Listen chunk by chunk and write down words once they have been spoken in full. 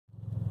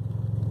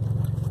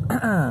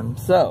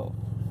So,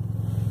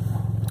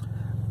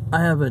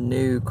 I have a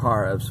new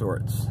car of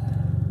sorts.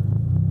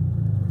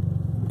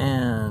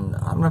 And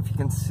I don't know if you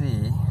can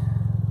see,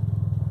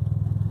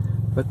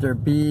 but there are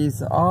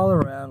bees all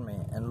around me.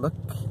 And look,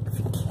 if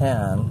you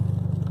can,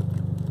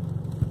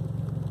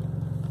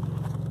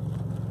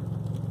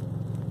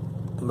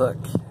 look.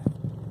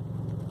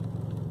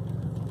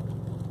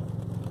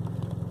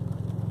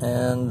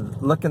 And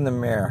look in the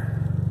mirror.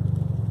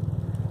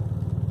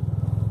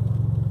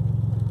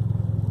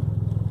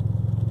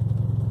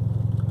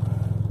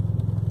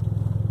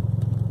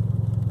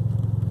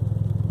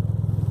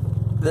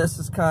 This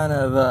is kind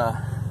of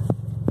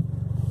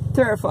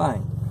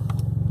terrifying.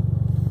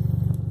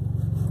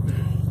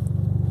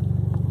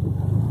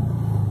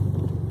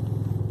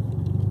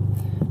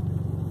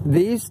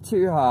 These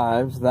two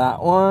hives,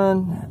 that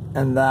one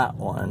and that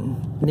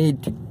one,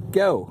 need to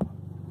go.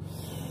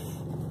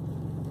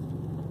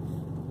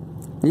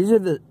 These are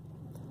the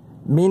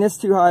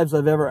meanest two hives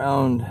I've ever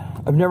owned.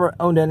 I've never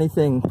owned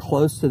anything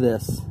close to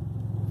this.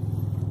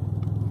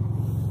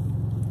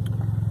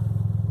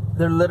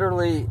 They're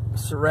literally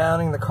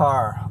surrounding the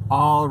car,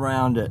 all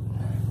around it.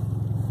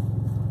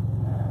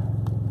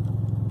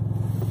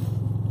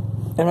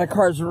 And my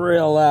car's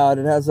real loud.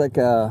 It has like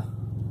a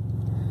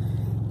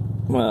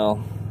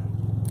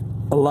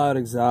loud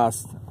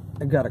exhaust.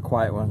 I got a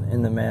quiet one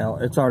in the mail.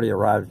 It's already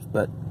arrived,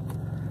 but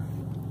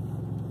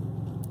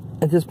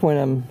at this point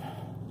I'm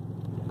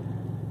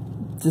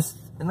just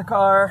in the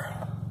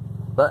car,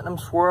 letting them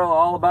swirl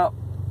all about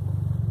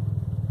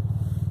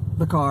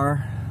the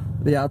car,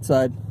 the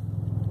outside.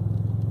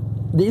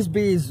 These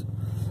bees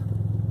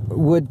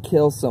would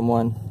kill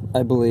someone,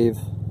 I believe.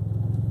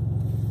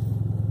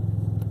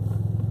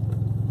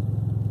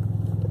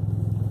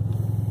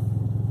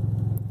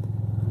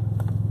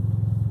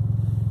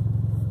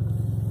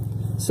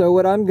 So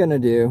what I'm gonna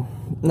do,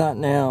 not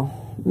now,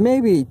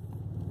 maybe,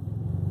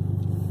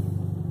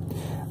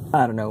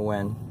 I don't know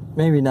when,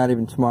 maybe not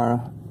even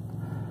tomorrow.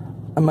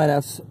 I might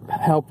have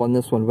help on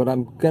this one. What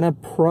I'm gonna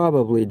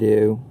probably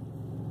do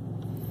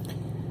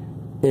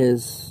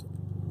is,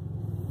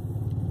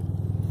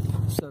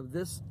 so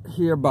this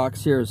here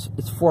box here is,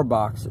 it's 4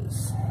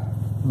 boxes,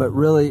 but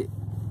really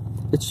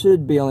it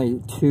should be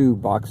only 2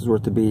 boxes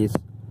worth of bees.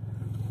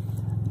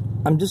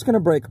 I'm just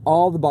gonna break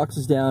all the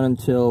boxes down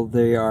until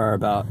they are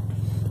about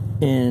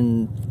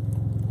in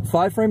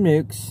 5 frame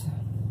nukes,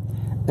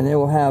 and they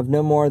will have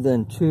no more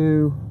than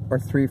 2 or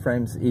 3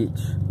 frames each.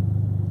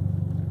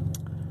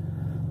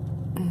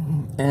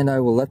 And I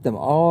will let them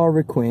all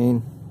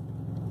requeen.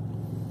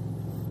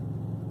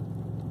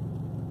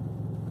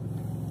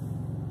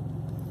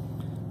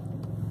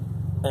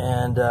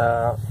 And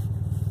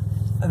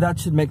that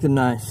should make them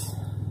nice.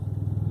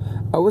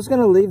 I was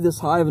gonna leave this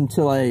hive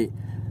until I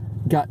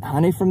got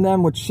honey from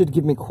them, which should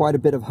give me quite a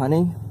bit of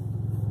honey.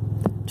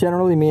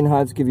 Generally, mean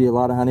hives give you a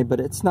lot of honey, but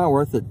it's not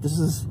worth it. This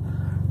is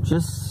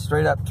just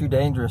straight up too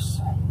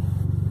dangerous.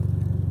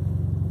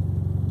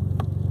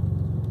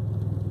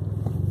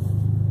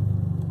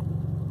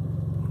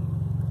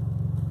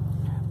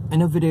 I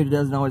know video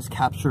doesn't always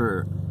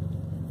capture,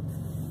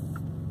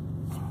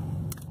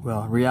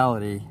 well,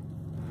 reality,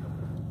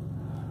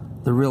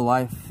 the real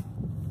life,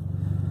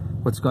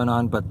 what's going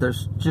on, but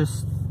there's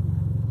just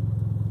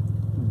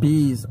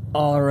bees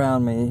all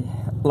around me,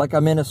 like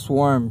I'm in a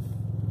swarm.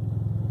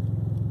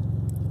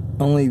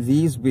 Only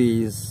these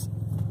bees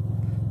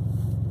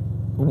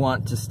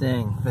want to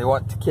sting. They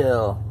want to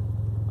kill.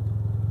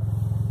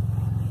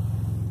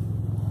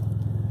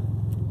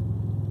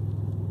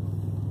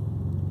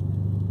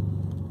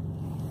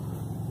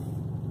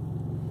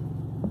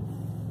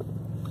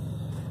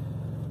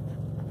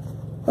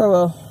 Oh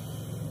well.